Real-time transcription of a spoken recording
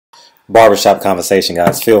Barbershop Conversation,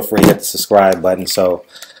 guys. Feel free to hit the subscribe button. So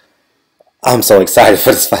I'm so excited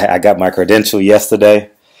for this fight. I got my credential yesterday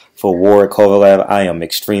for Ward Kovalev. I am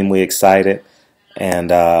extremely excited.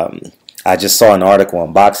 And I just saw an article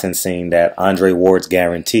on Boxing Scene that Andre Ward's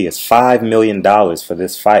guarantee is $5 million for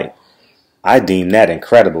this fight. I deem that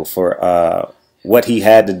incredible for what he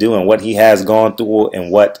had to do and what he has gone through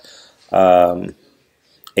and what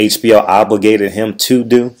HBO obligated him to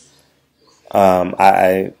do.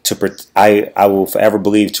 I will forever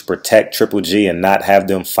believe to protect Triple G and not have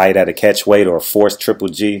them fight at a catch weight or force Triple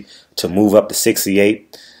G to move up to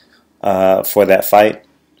 68 for that fight.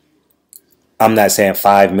 I'm not saying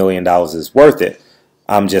 $5 million is worth it.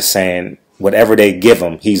 I'm just saying whatever they give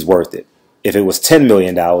him, he's worth it. If it was $10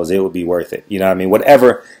 million, it would be worth it. You know what I mean?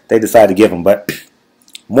 Whatever they decide to give him. But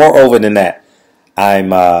moreover than that, I'm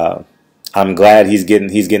glad he's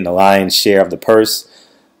getting the lion's share of the purse.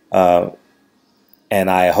 And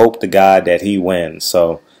I hope to God that he wins.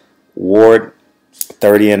 So Ward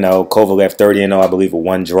 30-0, Kovalev 30-0, I believe, with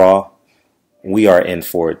one draw. We are in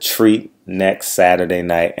for a treat next Saturday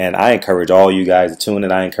night, and I encourage all you guys to tune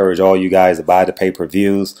in. I encourage all you guys to buy the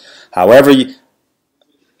pay-per-views. However,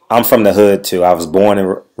 I'm from the hood too. I was born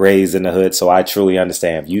and raised in the hood, so I truly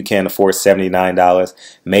understand. If you can't afford $79,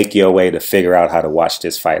 make your way to figure out how to watch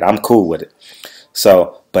this fight. I'm cool with it.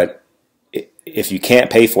 So, but if you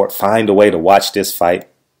can't pay for it, find a way to watch this fight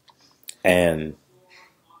and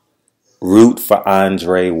root for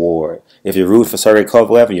Andre Ward. If you're rooting for Sergey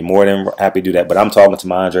Kovalev, you're more than happy to do that. But I'm talking to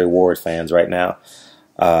my Andre Ward fans right now.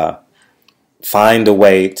 Find a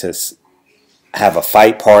way to have a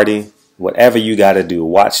fight party. Whatever you got to do,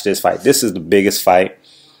 watch this fight. This is the biggest fight.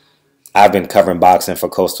 I've been covering boxing for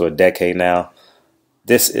close to a decade now.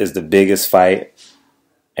 This is the biggest fight.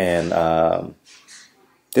 And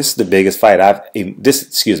this is the biggest fight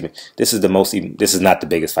this is not the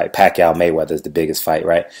biggest fight. Pacquiao Mayweather is the biggest fight,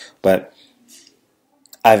 right? But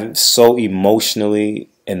I'm so emotionally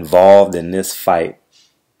involved in this fight.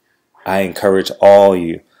 I encourage all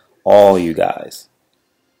you guys,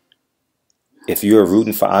 if you're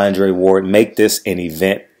rooting for Andre Ward, make this an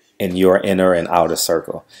event in your inner and outer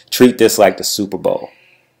circle. Treat this like the Super Bowl,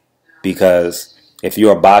 because if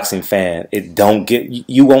you're a boxing fan,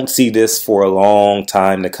 you won't see this for a long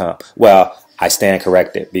time to come. Well, I stand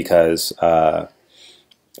corrected, because Danny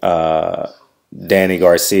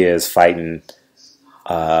Garcia is fighting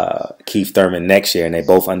Keith Thurman next year, and they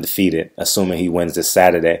both undefeated, assuming he wins this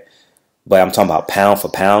Saturday. But I'm talking about pound for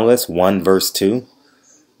pound list, 1 versus 2.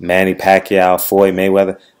 Manny Pacquiao, Floyd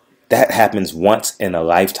Mayweather. That happens once in a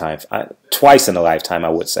lifetime, twice in a lifetime, I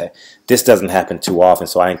would say. This doesn't happen too often,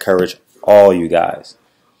 so I encourage all you guys,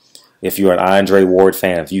 if you're an Andre Ward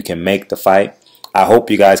fan, if you can make the fight, I hope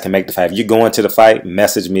you guys can make the fight. If you're going to the fight,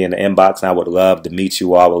 message me in the inbox, and I would love to meet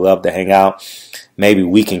you all. I would love to hang out. Maybe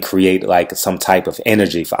we can create like some type of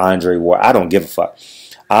energy for Andre Ward. I don't give a fuck.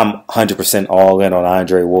 I'm 100% all in on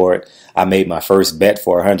Andre Ward. I made my first bet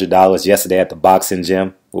for $100 yesterday at the boxing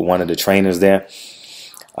gym with one of the trainers there.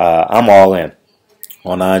 I'm all in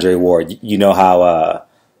on Andre Ward. You know how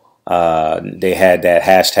they had that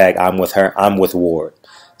hashtag, I'm with her, I'm with Ward.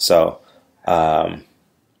 So I'm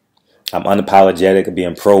unapologetic of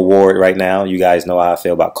being pro Ward right now. You guys know how I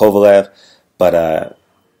feel about Kovalev, but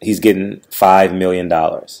he's getting $5 million.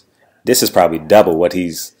 This is probably double what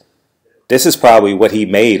this is probably what he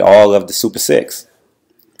made all of the Super 6.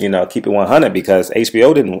 You know, keep it 100, because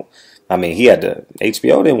HBO didn't, I mean,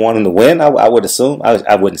 HBO didn't want him to win, I would assume.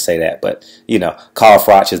 I wouldn't say that, but, you know, Carl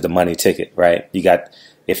Froch is the money ticket, right? You got,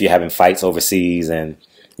 if you're having fights overseas and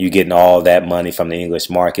you're getting all that money from the English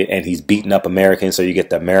market, and he's beating up Americans, so you get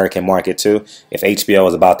the American market too. If HBO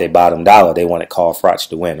is about their bottom dollar, they wanted Carl Froch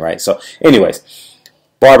to win, right? So, anyways,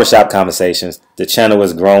 Barbershop Conversations. The channel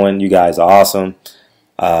is growing. You guys are awesome.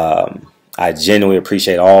 I genuinely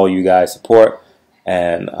appreciate all you guys' support.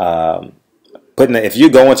 And if you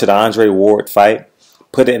go into the Andre Ward fight,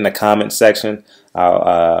 put it in the comment section.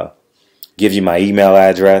 I'll give you my email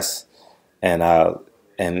address, and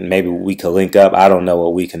maybe we could link up. I don't know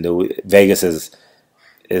what we can do. Vegas is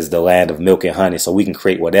the land of milk and honey, so we can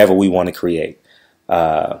create whatever we want to create.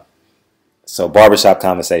 So Barbershop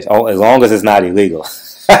Conversation, as long as it's not illegal.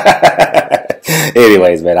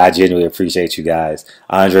 Anyways, man, I genuinely appreciate you guys.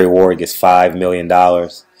 Andre Ward gets $5 million,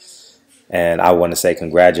 and I want to say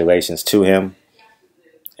congratulations to him.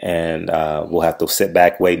 And we'll have to sit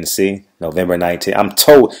back, wait and see. November 19th. I'm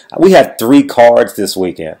told we have 3 cards this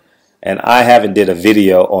weekend, and I haven't did a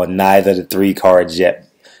video on neither of the 3 cards yet,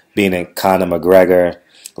 being in Conor McGregor,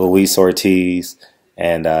 Luis Ortiz,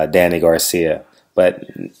 and Danny Garcia. But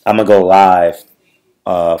I'm going to go live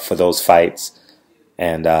for those fights,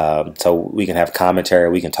 And so we can have commentary.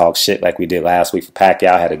 We can talk shit like we did last week for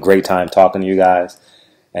Pacquiao. I had a great time talking to you guys.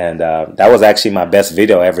 And that was actually my best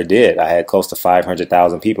video I ever did. I had close to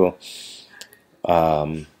 500,000 people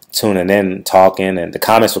tuning in, talking, and the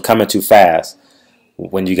comments were coming too fast.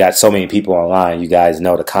 When you got so many people online, you guys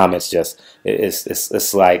know the comments just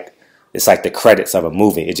it's like the credits of a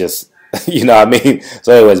movie. It just you know what I mean.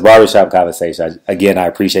 So anyways, barbershop conversation. Again, I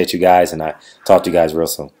appreciate you guys, and I talk to you guys real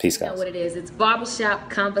soon. Peace, guys. You know what it is? It's barbershop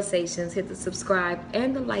conversations. Hit the subscribe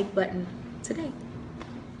and the like button today.